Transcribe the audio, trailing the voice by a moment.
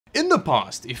In the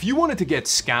past, if you wanted to get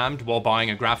scammed while buying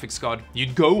a graphics card,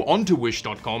 you'd go onto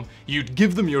wish.com, you'd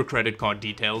give them your credit card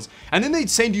details, and then they'd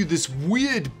send you this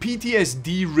weird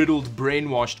PTSD-riddled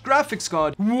brainwashed graphics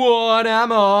card. What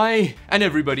am I? And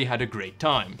everybody had a great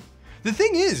time. The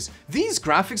thing is, these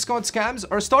graphics card scams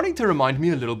are starting to remind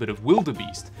me a little bit of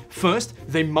Wildebeest. First,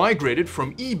 they migrated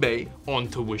from eBay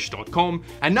onto wish.com,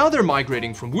 and now they're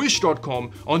migrating from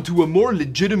wish.com onto a more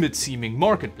legitimate seeming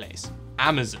marketplace,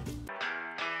 Amazon.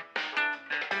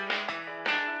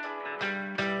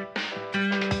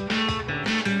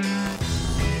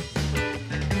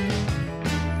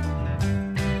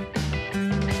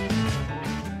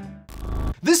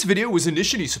 This video was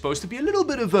initially supposed to be a little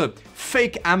bit of a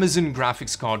fake Amazon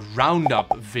graphics card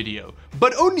roundup video,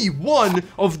 but only one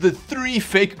of the 3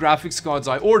 fake graphics cards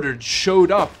I ordered showed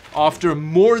up after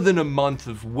more than a month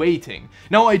of waiting.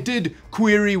 Now, I did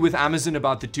query with Amazon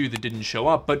about the 2 that didn't show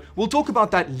up, but we'll talk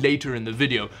about that later in the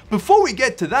video. Before we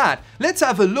get to that, let's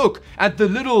have a look at the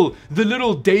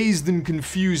little dazed and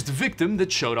confused victim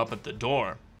that showed up at the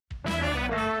door.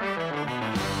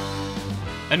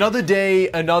 Another day,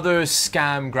 another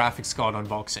scam graphics card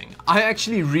unboxing. I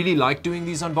actually really like doing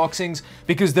these unboxings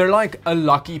because they're like a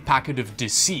lucky packet of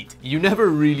deceit. You never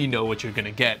really know what you're gonna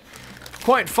get.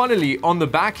 Quite funnily, on the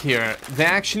back here, they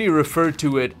actually refer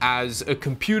to it as a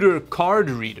computer card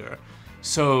reader.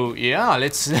 So yeah,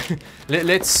 let's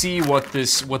let's see what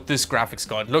this graphics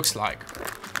card looks like.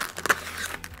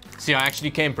 See, I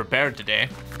actually came prepared today.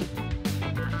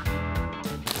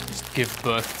 Give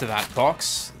birth to that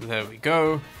box. There we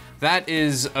go. That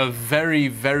is a very,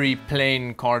 very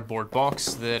plain cardboard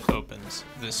box that opens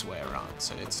this way around.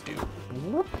 So let's do.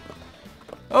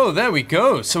 Oh, there we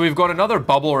go. So we've got another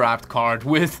bubble wrapped card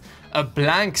with a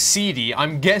blank CD.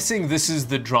 I'm guessing this is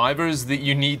the drivers that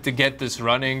you need to get this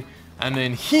running. And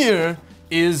then here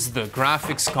is the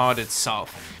graphics card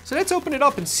itself. So let's open it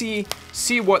up and see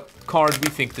what card we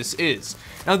think this is.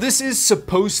 Now, this is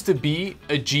supposed to be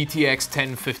a GTX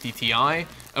 1050 Ti,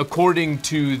 according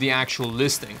to the actual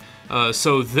listing.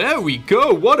 So there we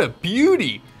go, what a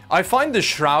beauty! I find the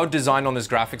shroud design on this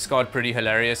graphics card pretty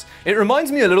hilarious. It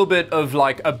reminds me a little bit of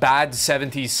like a bad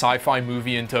 70s sci-fi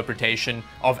movie interpretation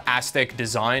of Aztec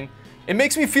design. It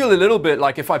makes me feel a little bit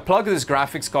like if I plug this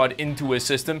graphics card into a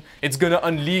system, it's gonna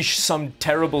unleash some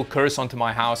terrible curse onto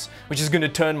my house, which is gonna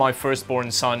turn my firstborn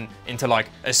son into like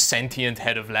a sentient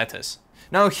head of lettuce.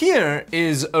 Now here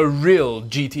is a real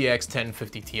GTX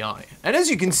 1050 Ti, and as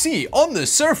you can see on the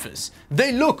surface,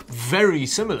 they look very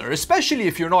similar, especially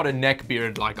if you're not a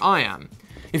neckbeard like I am.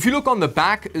 If you look on the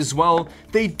back as well,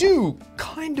 they do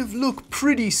kind of look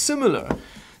pretty similar.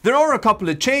 There are a couple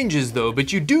of changes though,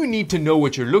 but you do need to know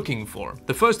what you're looking for.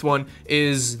 The first one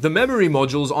is the memory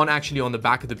modules aren't actually on the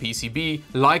back of the PCB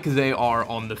like they are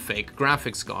on the fake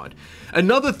graphics card.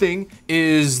 Another thing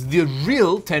is the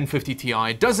real 1050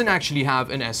 Ti doesn't actually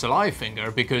have an SLI finger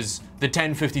because the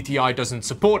 1050 Ti doesn't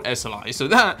support SLI, so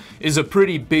that is a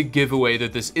pretty big giveaway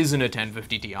that this isn't a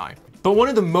 1050 Ti. But one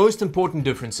of the most important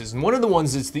differences, and one of the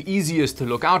ones that's the easiest to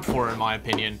look out for in my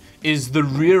opinion, is the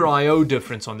rear I/O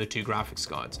difference on the 2 graphics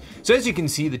cards. So as you can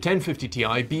see, the 1050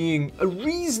 Ti, being a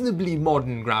reasonably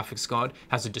modern graphics card,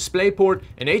 has a display port,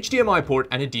 an HDMI port,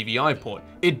 and a DVI port.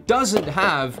 It doesn't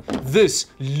have this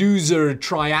loser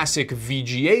Triassic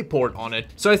VGA port on it.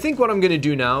 So I think what I'm gonna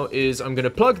do now is I'm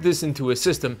gonna plug this into a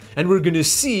system and we're gonna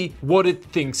see what it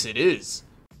thinks it is.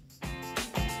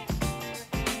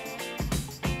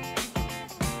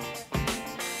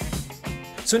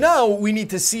 So now we need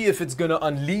to see if it's gonna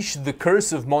unleash the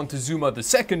curse of Montezuma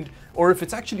II or if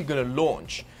it's actually gonna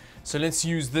launch. So let's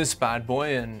use this bad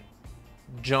boy and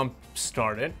jump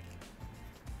start it.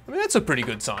 I mean, that's a pretty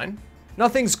good sign.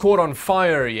 Nothing's caught on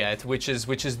fire yet, which is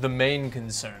the main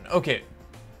concern. Okay,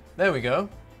 there we go.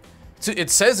 So it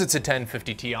says it's a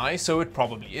 1050 Ti, so it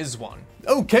probably is one.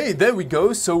 Okay, there we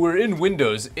go. So we're in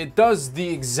Windows. It does the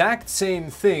exact same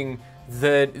thing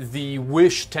that the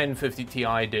Wish 1050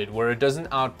 Ti did, where it doesn't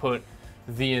output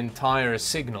the entire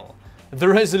signal. The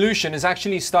resolution is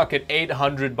actually stuck at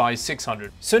 800 by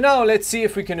 600. So now let's see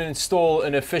if we can install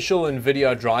an official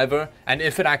NVIDIA driver and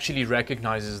if it actually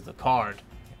recognizes the card.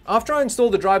 After I install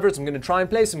the drivers, I'm going to try and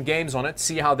play some games on it,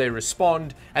 see how they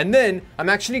respond, and then I'm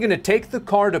actually going to take the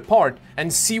card apart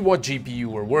and see what GPU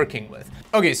we're working with.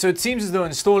 Okay, so it seems as though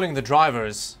installing the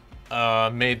drivers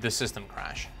made the system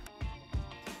crash.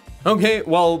 Okay,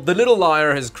 well, the little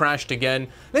liar has crashed again.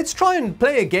 Let's try and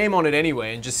play a game on it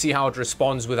anyway and just see how it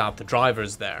responds without the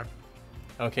drivers there.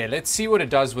 Okay, let's see what it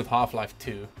does with Half-Life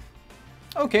 2.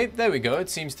 Okay, there we go.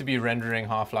 It seems to be rendering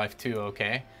Half-Life 2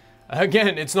 okay.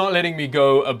 Again, it's not letting me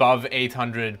go above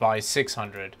 800 by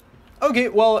 600. Okay,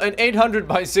 well, an 800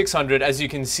 by 600, as you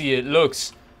can see, it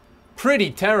looks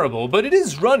pretty terrible, but it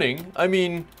is running. I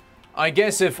mean, I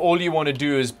guess if all you want to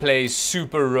do is play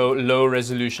super low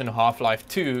resolution Half-Life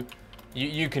 2,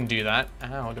 you can do that.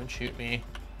 Ow, don't shoot me.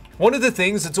 One of the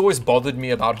things that's always bothered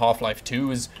me about Half-Life 2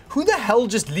 is who the hell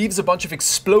just leaves a bunch of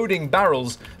exploding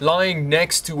barrels lying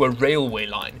next to a railway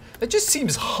line? That just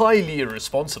seems highly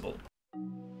irresponsible.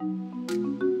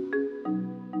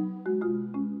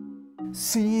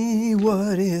 See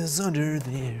what is under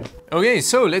there. Okay,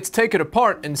 so let's take it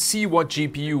apart and see what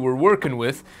GPU we're working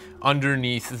with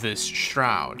underneath this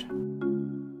shroud.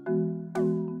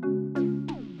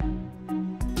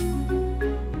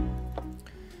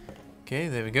 Okay,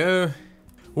 there we go.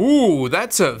 Ooh,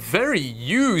 that's a very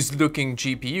used looking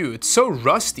GPU. It's so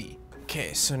rusty.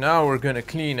 Okay, so now we're gonna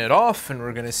clean it off and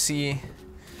we're gonna see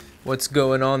what's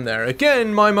going on there.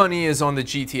 Again, my money is on the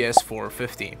GTS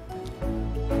 450.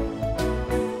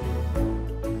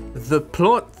 The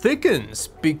plot thickens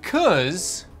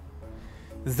because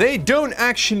they don't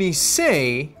actually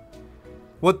say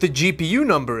what the GPU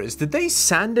number is. Did they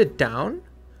sand it down?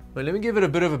 Well, let me give it a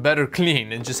bit of a better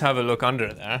clean and just have a look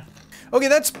under there. Okay,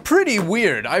 that's pretty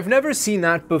weird. I've never seen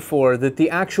that before, that the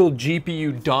actual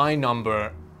GPU die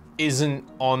number isn't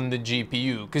on the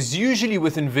GPU, because usually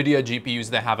with NVIDIA GPUs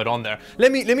they have it on there.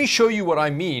 Let me show you what I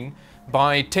mean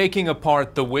by taking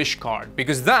apart the wish card,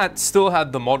 because that still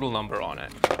had the model number on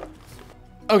it.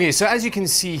 Okay, so as you can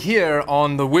see here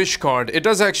on the wish card, it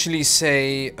does actually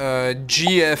say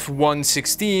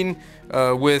GF116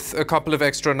 with a couple of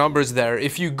extra numbers there.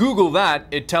 If you Google that,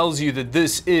 it tells you that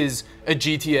this is a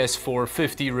GTS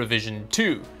 450 revision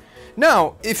 2.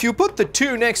 Now, if you put the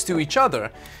two next to each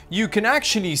other, you can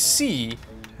actually see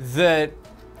that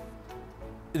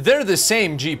they're the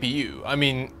same GPU. I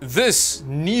mean, this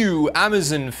new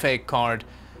Amazon fake card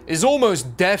is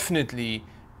almost definitely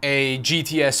a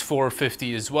GTS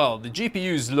 450 as well. The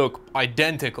GPUs look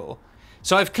identical.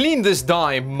 So I've cleaned this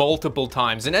die multiple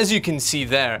times, and as you can see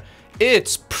there,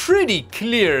 it's pretty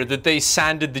clear that they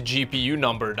sanded the GPU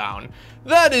number down.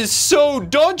 That is so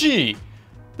dodgy!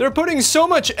 They're putting so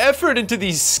much effort into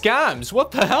these scams, what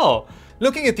the hell?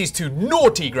 Looking at these two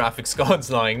naughty graphics cards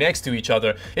lying next to each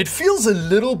other, it feels a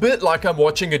little bit like I'm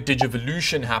watching a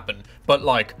Digivolution happen, but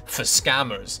like for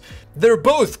scammers. They're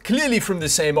both clearly from the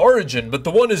same origin, but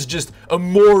the one is just a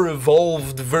more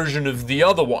evolved version of the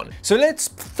other one. So let's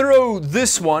throw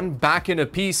this one back in a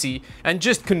PC and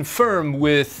just confirm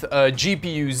with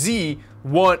GPU-Z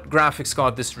what graphics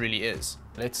card this really is.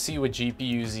 Let's see what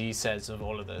GPU-Z says of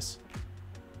all of this.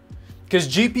 Because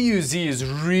GPU-Z is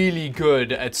really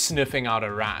good at sniffing out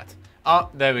a rat. Ah,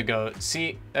 there we go.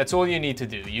 See, that's all you need to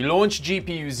do. You launch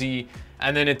GPU-Z,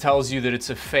 and then it tells you that it's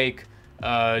a fake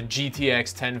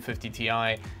GTX 1050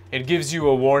 Ti. It gives you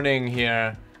a warning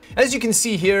here. As you can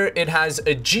see here, it has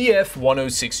a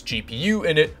GF106 GPU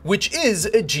in it, which is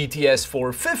a GTS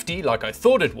 450 like I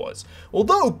thought it was.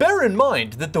 Although, bear in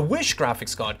mind that the Wish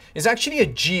graphics card is actually a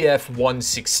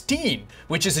GF116,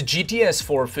 which is a GTS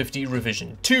 450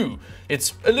 revision 2.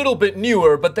 It's a little bit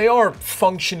newer, but they are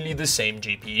functionally the same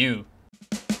GPU.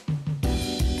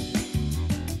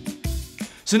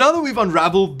 So now that we've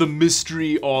unraveled the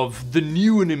mystery of the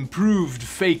new and improved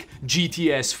fake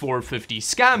GTS 450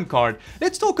 scam card,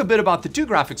 let's talk a bit about the two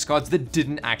graphics cards that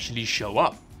didn't actually show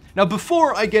up. Now,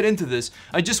 before I get into this,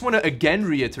 I just want to again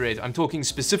reiterate, I'm talking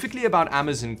specifically about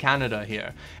Amazon Canada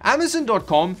here.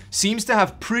 Amazon.com seems to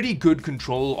have pretty good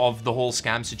control of the whole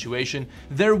scam situation.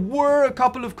 There were a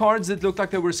couple of cards that looked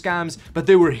like they were scams, but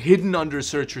they were hidden under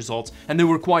search results and they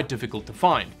were quite difficult to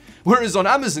find. Whereas on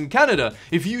Amazon Canada,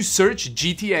 if you search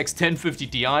GTX 1050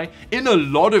 Ti, in a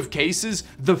lot of cases,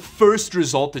 the first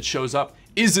result that shows up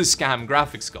is a scam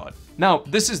graphics card. Now,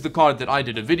 this is the card that I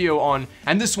did a video on,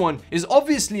 and this one is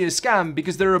obviously a scam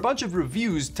because there are a bunch of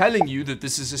reviews telling you that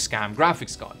this is a scam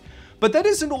graphics card. But that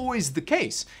isn't always the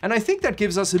case, and I think that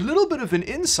gives us a little bit of an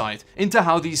insight into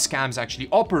how these scams actually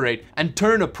operate and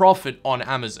turn a profit on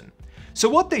Amazon. So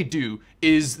what they do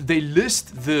is they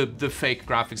list the fake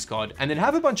graphics card and then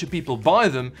have a bunch of people buy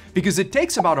them because it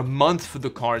takes about a month for the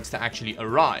cards to actually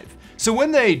arrive. So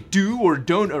when they do or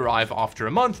don't arrive after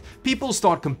a month, people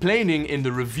start complaining in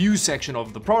the review section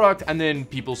of the product and then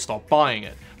people stop buying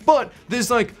it. But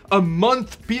there's like a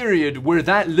month period where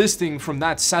that listing from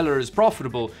that seller is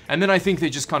profitable, and then I think they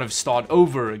just kind of start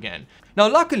over again. Now,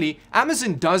 luckily,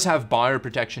 Amazon does have buyer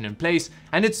protection in place,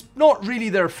 and it's not really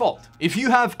their fault. If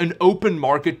you have an open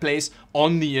marketplace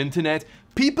on the internet,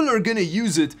 people are gonna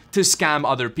use it to scam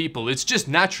other people. It's just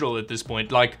natural at this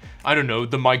point, like, I don't know,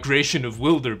 the migration of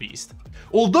wildebeest.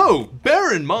 Although,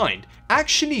 bear in mind,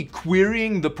 actually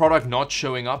querying the product not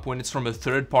showing up when it's from a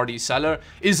third-party seller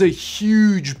is a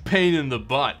huge pain in the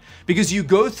butt, because you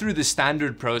go through the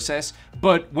standard process,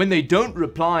 but when they don't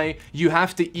reply, you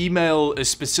have to email a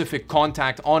specific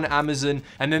contact on Amazon,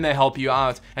 and then they help you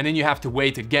out, and then you have to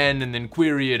wait again and then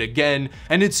query it again,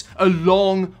 and it's a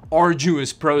long,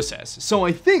 arduous process. So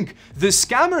I think the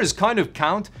scammers kind of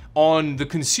count on the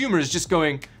consumers just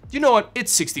going, you know what,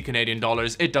 it's 60 Canadian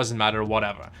dollars, it doesn't matter,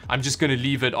 whatever. I'm just gonna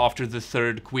leave it after the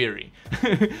third query.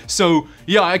 So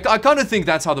yeah, I kind of think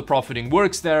that's how the profiting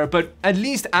works there, but at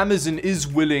least Amazon is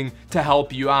willing to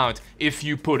help you out if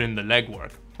you put in the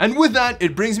legwork. And with that,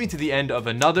 it brings me to the end of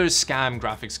another scam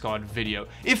graphics card video.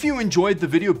 If you enjoyed the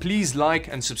video, please like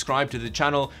and subscribe to the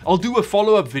channel. I'll do a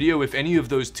follow-up video if any of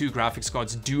those two graphics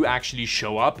cards do actually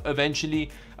show up eventually.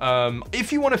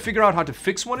 If you want to figure out how to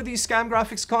fix one of these scam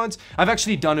graphics cards, I've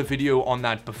actually done a video on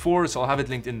that before, so I'll have it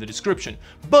linked in the description.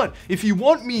 But if you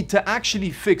want me to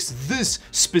actually fix this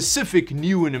specific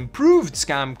new and improved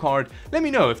scam card, let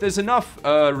me know. If there's enough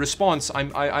response,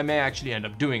 I may actually end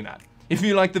up doing that. If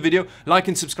you liked the video, like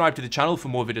and subscribe to the channel for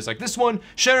more videos like this one,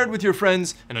 share it with your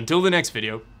friends, and until the next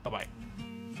video, bye-bye.